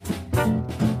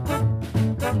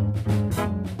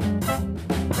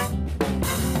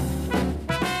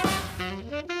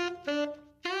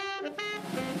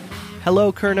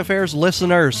Hello, Current Affairs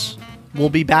listeners.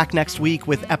 We'll be back next week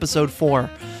with episode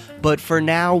 4. But for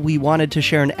now, we wanted to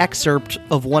share an excerpt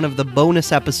of one of the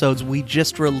bonus episodes we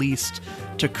just released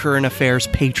to Current Affairs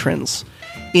patrons.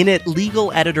 In it,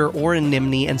 legal editor Oren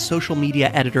Nimni and social media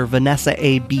editor Vanessa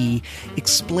A.B.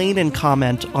 explain and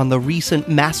comment on the recent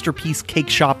Masterpiece Cake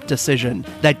Shop decision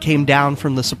that came down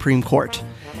from the Supreme Court.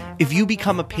 If you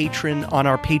become a patron on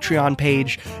our Patreon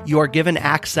page, you are given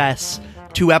access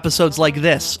to episodes like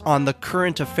this on the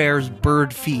Current Affairs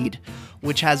Bird feed,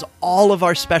 which has all of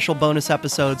our special bonus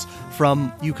episodes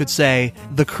from, you could say,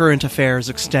 the Current Affairs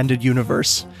extended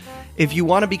universe. If you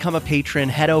want to become a patron,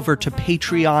 head over to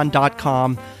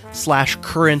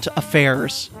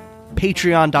patreon.com/currentaffairs.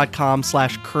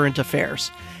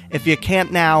 Patreon.com/currentaffairs. If you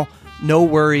can't now, no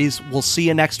worries. We'll see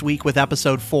you next week with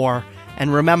episode 4.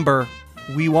 And remember,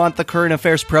 we want the Current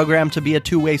Affairs program to be a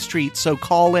two-way street, so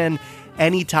call in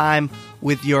anytime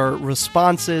with your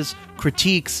responses,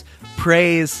 critiques,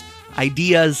 praise,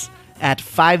 ideas at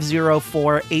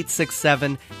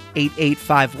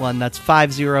 504-867-8851. That's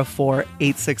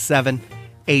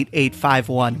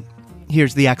 504-867-8851.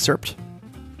 Here's the excerpt.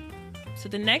 So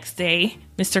the next day,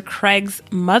 Mr. Craig's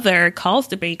mother calls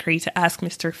the bakery to ask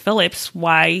Mr. Phillips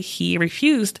why he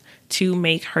refused to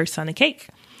make her son a cake.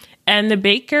 And the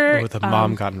baker... Oh, the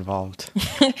mom got involved.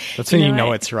 That's when you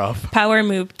know it's rough. Power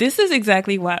move. This is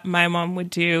exactly what my mom would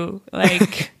do.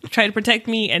 Like, try to protect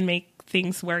me and make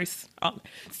things worse.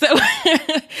 So,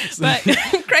 but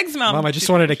Craig's mom... Mom, I just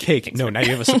wanted a cake. No, now you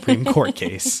have a Supreme Court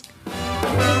case.